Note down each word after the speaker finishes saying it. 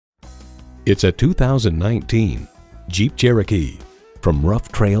It's a 2019 Jeep Cherokee. From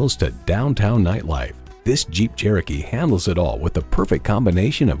rough trails to downtown nightlife, this Jeep Cherokee handles it all with the perfect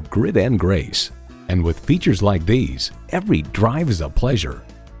combination of grit and grace. And with features like these, every drive is a pleasure.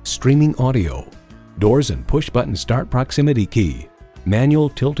 Streaming audio, doors and push-button start proximity key, manual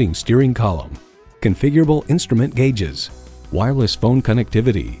tilting steering column, configurable instrument gauges, wireless phone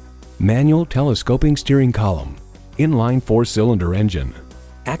connectivity, manual telescoping steering column, inline 4-cylinder engine,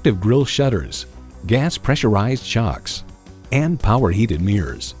 active grille shutters, gas pressurized shocks, and power heated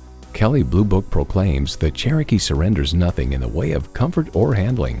mirrors. Kelley Blue Book proclaims the Cherokee surrenders nothing in the way of comfort or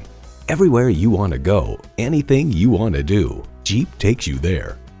handling. Everywhere you want to go, anything you want to do, Jeep takes you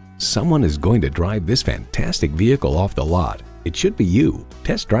there. Someone is going to drive this fantastic vehicle off the lot. It should be you.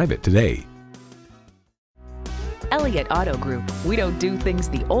 Test drive it today. Elliott Auto Group. We don't do things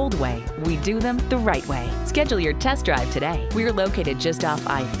the old way. We do them the right way. Schedule your test drive today. We're located just off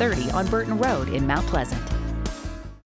I-30 on Burton Road in Mount Pleasant.